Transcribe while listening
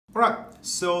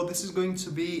So this is going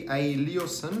to be a Leo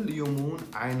Sun, Leo Moon,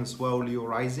 and as well Leo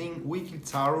Rising weekly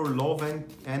tarot love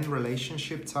and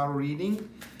relationship tarot reading.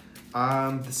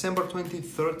 December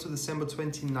 23rd to December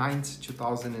 29th,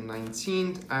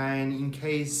 2019. And in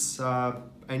case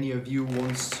any of you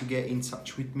wants to get in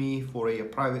touch with me for a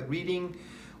private reading,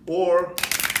 or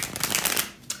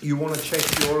you want to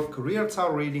check your career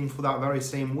tarot reading for that very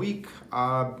same week,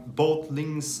 both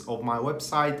links of my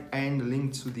website and the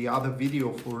link to the other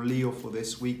video for Leo for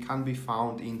this week can be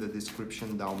found in the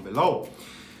description down below.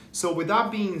 So with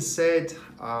that being said,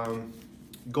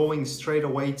 going straight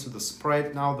away to the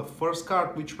spread now, the first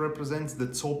card, which represents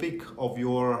the topic of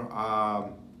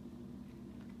your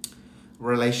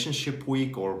relationship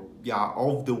week, or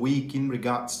of the week in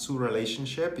regards to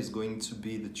relationship, is going to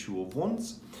be the Two of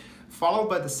Wands, followed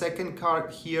by the second card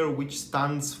here, which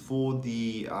stands for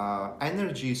the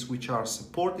energies which are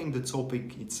supporting the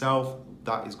topic itself.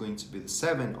 That is going to be the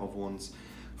Seven of Wands,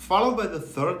 followed by the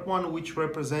third one, which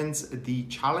represents the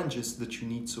challenges that you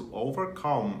need to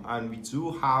overcome. And we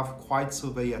do have quite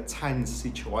sort of a tense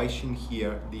situation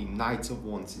here. The Knight of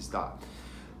Wands is that.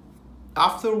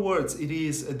 Afterwards, it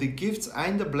is the gifts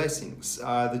and the blessings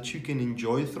that you can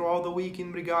enjoy throughout the week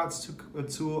in regards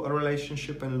to a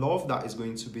relationship and love. That is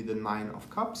going to be the Nine of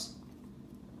Cups.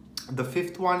 The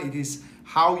fifth one, it is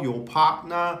how your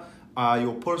partner,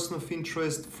 your person of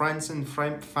interest, friends and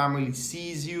family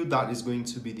sees you. That is going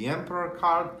to be the Emperor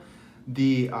card.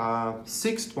 The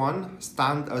sixth one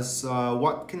stands as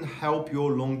what can help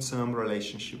your long-term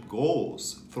relationship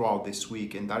goals throughout this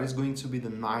week, and that is going to be the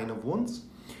Nine of Wands.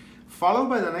 Followed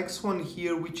by the next one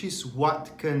here, which is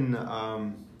what can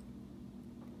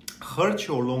hurt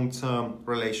your long-term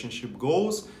relationship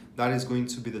goals. That is going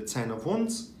to be the Ten of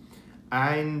Wands.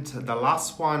 And the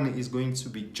last one is going to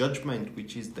be Judgment,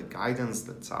 which is the guidance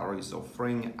that Tarot is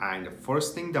offering. And the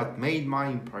first thing that made my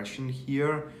impression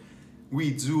here, we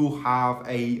do have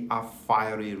a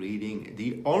fiery reading.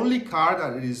 The only card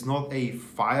that is not a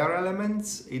fire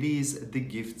element, it is the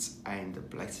gifts and the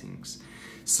blessings.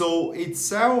 So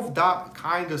itself, that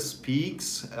kind of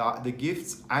speaks, the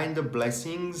gifts and the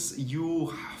blessings, you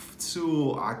have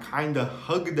to kind of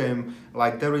hug them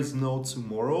like there is no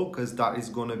tomorrow, because that is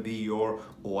going to be your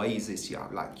oasis,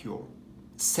 like your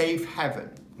safe haven,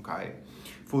 okay,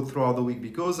 for throughout the week.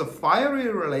 Because a fiery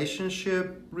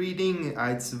relationship reading,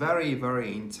 it's very,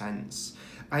 very intense.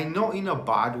 And not in a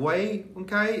bad way,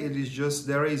 okay? It is just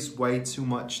there is way too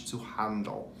much to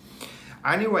handle.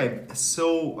 Anyway,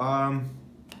 so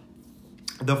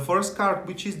the first card,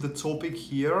 which is the topic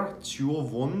here, Two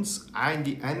of Wands, and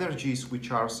the energies which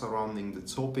are surrounding the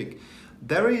topic.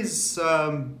 There is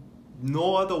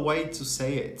no other way to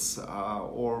say it,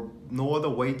 or no other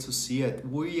way to see it.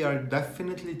 We are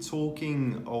definitely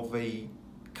talking of a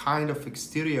kind of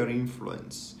exterior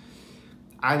influence.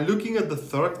 And looking at the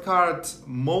third card,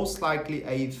 most likely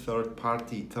a third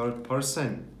party, third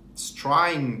person, is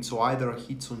trying to either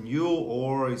hit on you,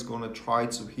 or is going to try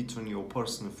to hit on your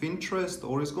person of interest,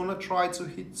 or is going to try to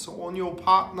hit on your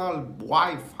partner,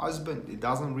 wife, husband. It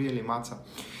doesn't really matter.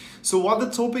 So what the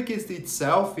topic is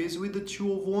itself is with the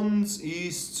Two of Wands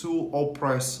is to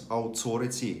oppress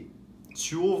authority.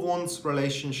 Two of Wands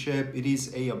relationship, it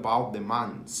is about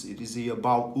demands, it is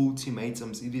about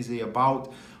ultimatums, it is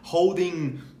about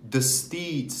holding the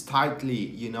steeds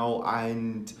tightly,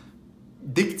 and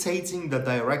dictating the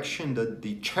direction that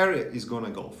the chariot is going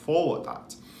to go forward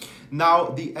at. Now,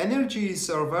 the energies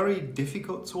are very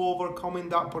difficult to overcome in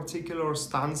that particular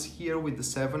stance here with the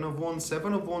Seven of Wands.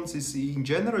 Seven of Wands is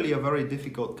generally a very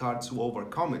difficult card to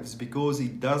overcome. It's because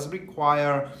it does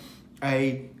require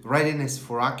a readiness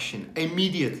for action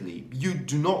immediately. You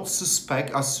do not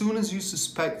suspect. As soon as you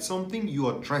suspect something, you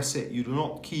address it. You do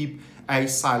not keep a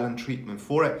silent treatment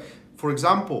for it. For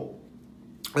example,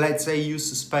 let's say you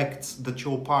suspect that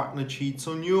your partner cheats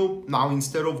on you. Now,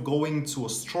 instead of going to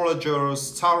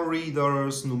astrologers, tarot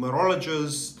readers,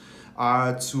 numerologists,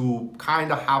 to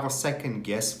kind of have a second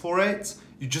guess for it,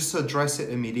 you just address it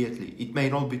immediately. It may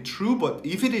not be true, but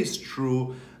if it is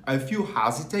true, if you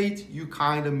hesitate, you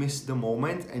kind of miss the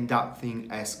moment and that thing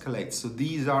escalates. So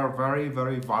these are very,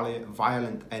 very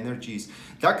violent energies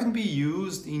that can be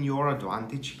used in your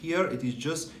advantage here. It is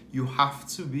just you have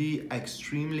to be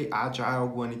extremely agile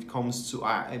when it comes to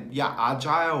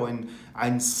agile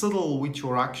and subtle with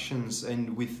your actions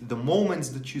and with the moments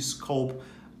that you scope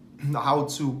how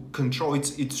to control.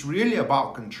 It's really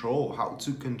about control, how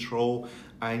to control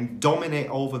and dominate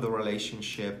over the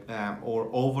relationship or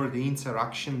over the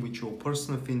interaction with your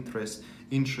person of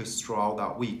interest throughout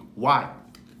that week. Why?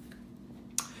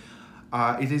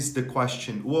 it is the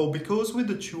question. Well, because with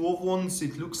the Two of Wands,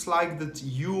 it looks like that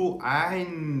you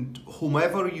and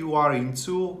whomever you are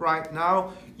into right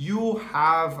now, you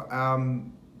have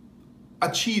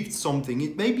achieved something.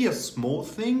 It may be a small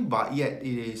thing, but yet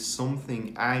it is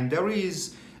something, and there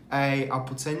is a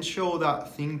potential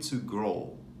that thing to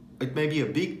grow. It may be a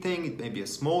big thing, it may be a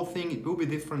small thing, it will be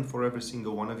different for every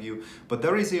single one of you, but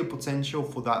there is a potential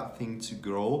for that thing to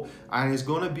grow, and it's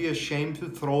gonna be a shame to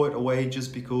throw it away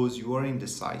just because you are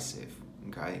indecisive,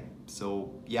 okay?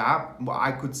 So yeah,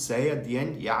 I could say at the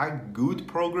end, yeah, good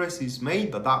progress is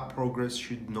made, but that progress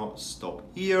should not stop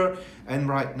here, and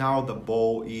right now the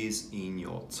ball is in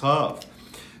your turf.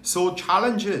 So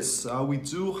challenges, we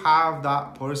do have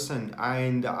that person,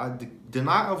 and the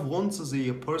Knight of Wands is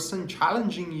a person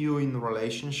challenging you in the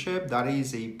relationship. That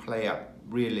is a player,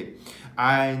 really,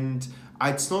 and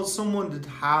it's not someone that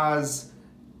has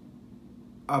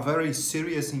a very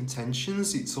serious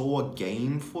intentions. It's all a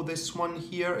game for this one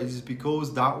here. It is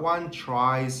because that one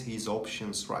tries his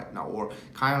options right now, or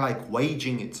kind of like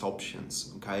waging its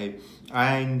options, okay?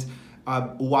 And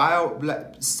while,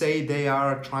 let's say, they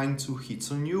are trying to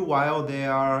hit on you, while they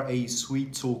are a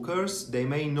sweet talkers, they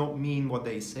may not mean what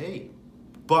they say.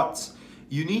 But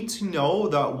you need to know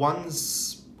that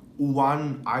once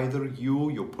one, either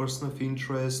you, your person of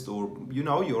interest, or you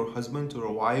know, your husband or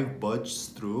wife budges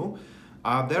through,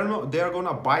 they're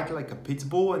gonna bite like a pit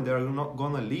bull, and they're not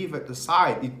gonna leave at the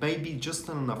side. It may be just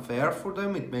an affair for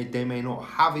them. They may not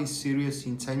have a serious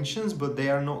intentions, but they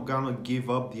are not gonna give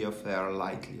up the affair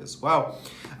lightly as well.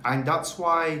 And that's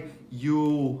why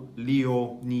you,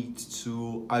 Leo, need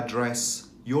to address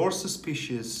your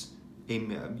suspiciousness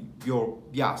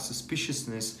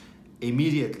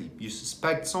immediately. You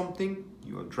suspect something,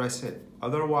 you address it.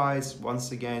 Otherwise,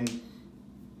 once again,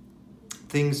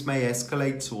 things may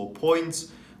escalate to a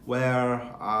point where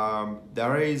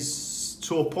there is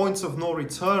to a point of no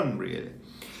return, really.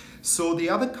 So the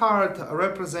other card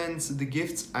represents the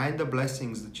gifts and the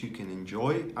blessings that you can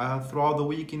enjoy throughout the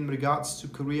week in regards to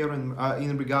career and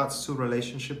in regards to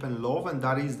relationship and love, and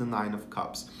that is the Nine of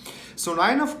Cups. So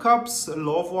Nine of Cups,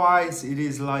 love-wise, it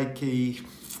is like a,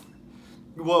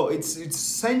 well, it's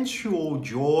sensual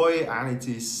joy, and it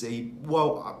is a,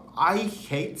 well, I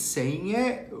hate saying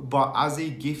it, but as a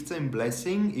gift and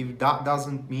blessing, if that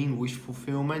doesn't mean wish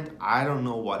fulfillment, I don't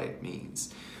know what it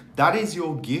means. That is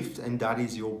your gift and that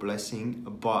is your blessing,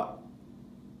 but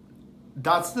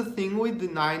that's the thing with the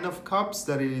Nine of Cups,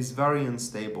 that it is very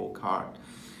unstable card.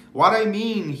 What I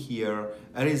mean here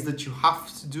is that you have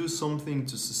to do something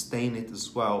to sustain it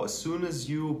as well. As soon as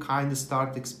you kind of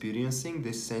start experiencing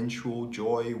this sensual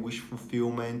joy, wish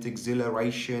fulfillment,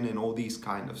 exhilaration, and all these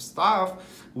kind of stuff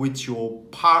with your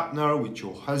partner, with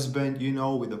your husband, you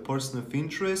know, with a person of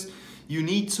interest, you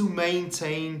need to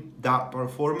maintain that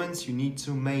performance. You need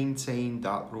to maintain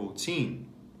that routine.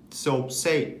 So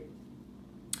say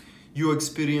you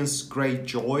experience great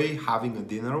joy having a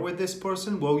dinner with this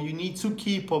person, well, you need to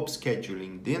keep up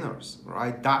scheduling dinners,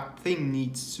 right? That thing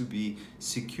needs to be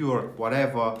secured,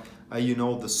 whatever, you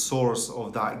know, the source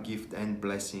of that gift and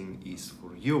blessing is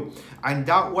for you. And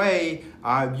that way,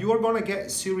 you are going to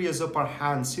get serious upper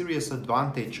hand, serious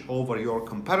advantage over your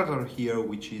competitor here,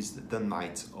 which is the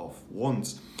Knight of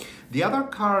Wands. The other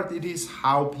card, it is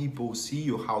how people see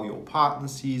you, how your partner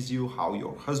sees you, how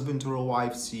your husband or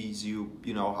wife sees you,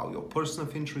 you know, how your person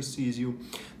of interest sees you.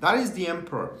 That is the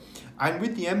Emperor. And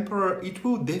with the Emperor, it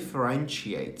will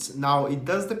differentiate. Now, it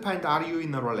does depend, are you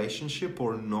in a relationship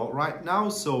or not right now?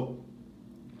 So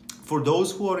for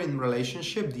those who are in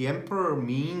relationship, the Emperor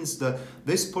means that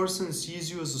this person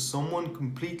sees you as someone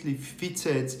completely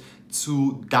fitted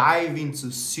to dive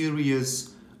into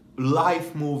serious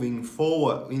life moving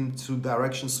forward into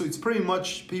direction. So it's pretty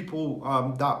much people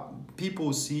that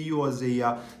people see you as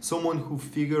a someone who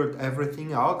figured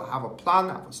everything out, have a plan,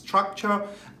 have a structure,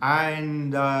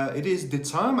 and it is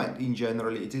determined in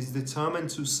general. It is determined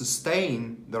to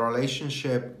sustain the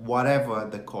relationship, whatever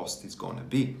the cost is going to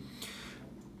be.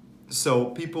 So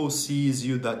people sees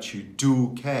you that you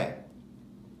do care.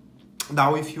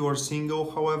 Now, if you are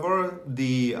single, however,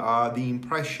 the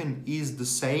impression is the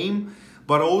same.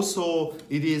 But also,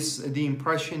 it is the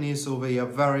impression is of a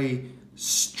very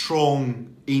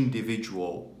strong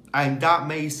individual, and that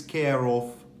may scare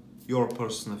off your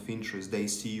person of interest. They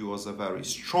see you as a very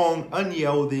strong,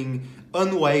 unyielding,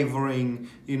 unwavering,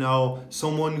 you know,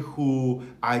 someone who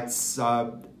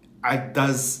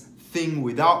does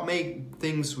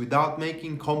things without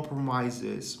making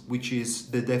compromises, which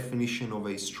is the definition of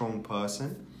a strong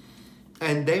person.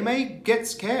 And they may get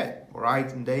scared,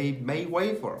 right? And they may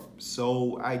waver.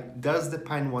 So it does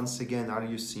depend, once again, are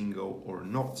you single or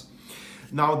not?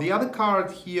 Now the other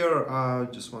card here,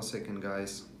 just one second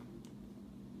guys,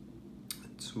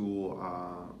 to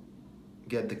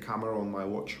get the camera on my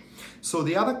watch. So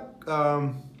the other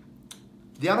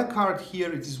card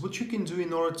here, it is what you can do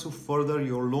in order to further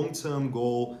your long-term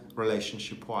goal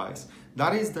relationship-wise.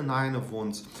 That is the Nine of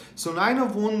Wands. So Nine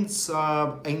of Wands,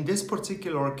 in this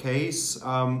particular case,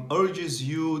 urges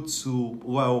you to,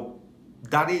 well,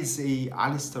 that is a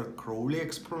Aleister Crowley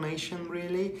explanation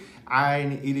really,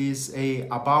 and it is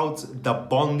about the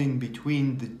bonding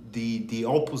between the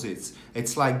opposites.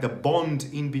 It's like the bond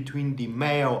in between the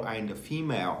male and the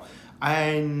female.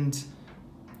 And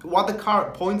what the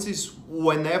card points is,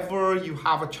 whenever you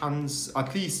have a chance,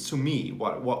 at least to me,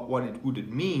 what it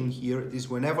would mean here is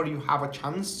whenever you have a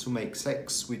chance to make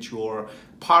sex with your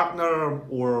partner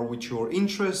or with your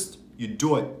interest, you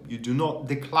do it. You do not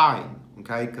decline,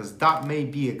 okay? Because that may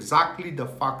be exactly the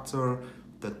factor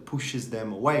that pushes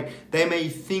them away. They may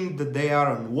think that they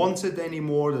are unwanted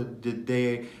anymore, that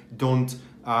they don't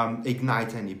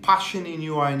ignite any passion in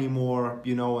you anymore,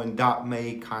 you know, and that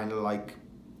may kind of like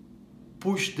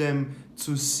push them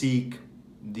to seek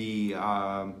the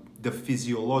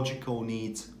physiological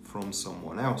needs from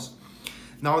someone else.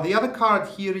 Now the other card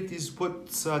here, it is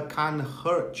what can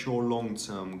hurt your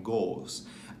long-term goals,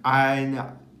 and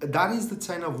that is the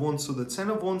Ten of Wands. So the Ten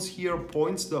of Wands here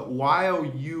points that while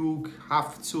you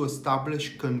have to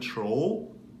establish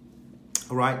control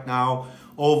right now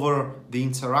over the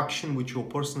interaction with your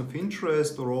person of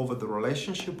interest or over the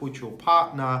relationship with your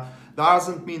partner, that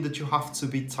doesn't mean that you have to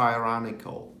be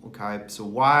tyrannical, okay? So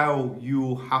while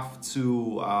you have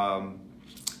to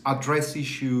address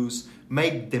issues,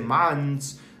 make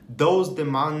demands, those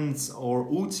demands or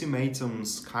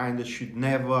ultimatums kind of should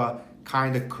never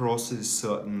kind of cross a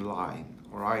certain line,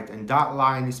 all right? And that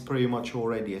line is pretty much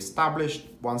already established.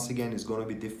 Once again, it's going to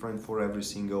be different for every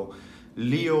single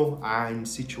Leo and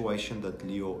situation that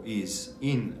Leo is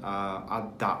in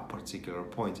at that particular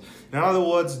point. In other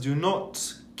words, do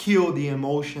not kill the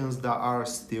emotions that are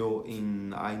still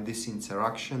in this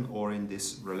interaction or in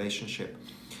this relationship.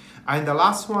 And the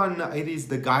last one, it is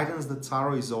the guidance that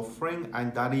Tarot is offering,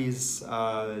 and that is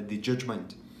the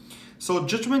Judgment. So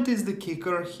Judgment is the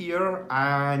kicker here,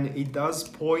 and it does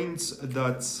point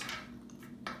that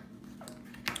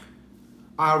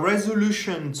a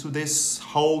resolution to this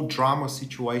whole drama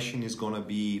situation is going to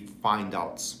be find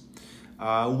outs.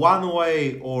 One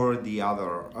way or the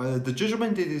other. The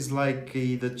Judgment, it is like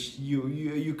that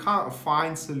you can't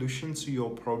find solution to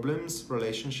your problems,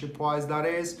 relationship-wise that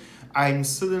is, and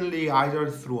suddenly either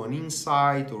through an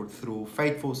insight or through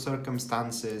fateful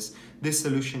circumstances, this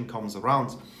solution comes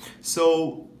around.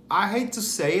 So I hate to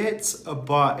say it,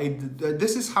 but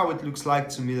this is how it looks like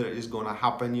to me that is going to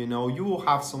happen. You know, you will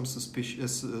have some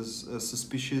suspicious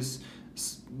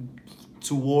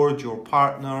toward your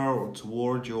partner or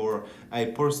toward your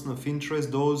person of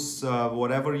interest. Those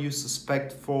whatever you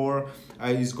suspect for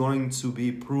is going to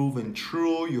be proven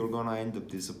true. You're gonna end up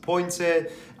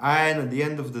disappointed, and at the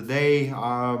end of the day,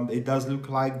 it does look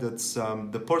like that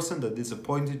the person that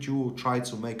disappointed you will try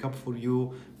to make up for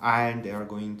you, and they are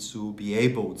going to be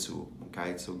able to,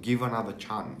 okay? So give another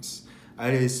chance.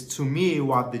 That is, to me,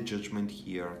 what the Judgment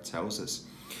here tells us.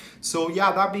 So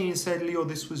yeah, that being said, Leo,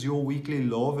 this was your weekly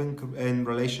love and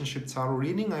relationship tarot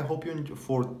reading. I hope you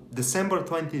for December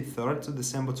 23rd to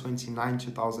December 29,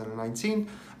 2019.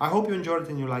 I hope you enjoyed it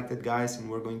and you liked it, guys, and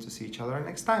we're going to see each other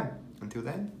next time. Until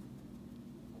then,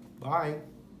 bye.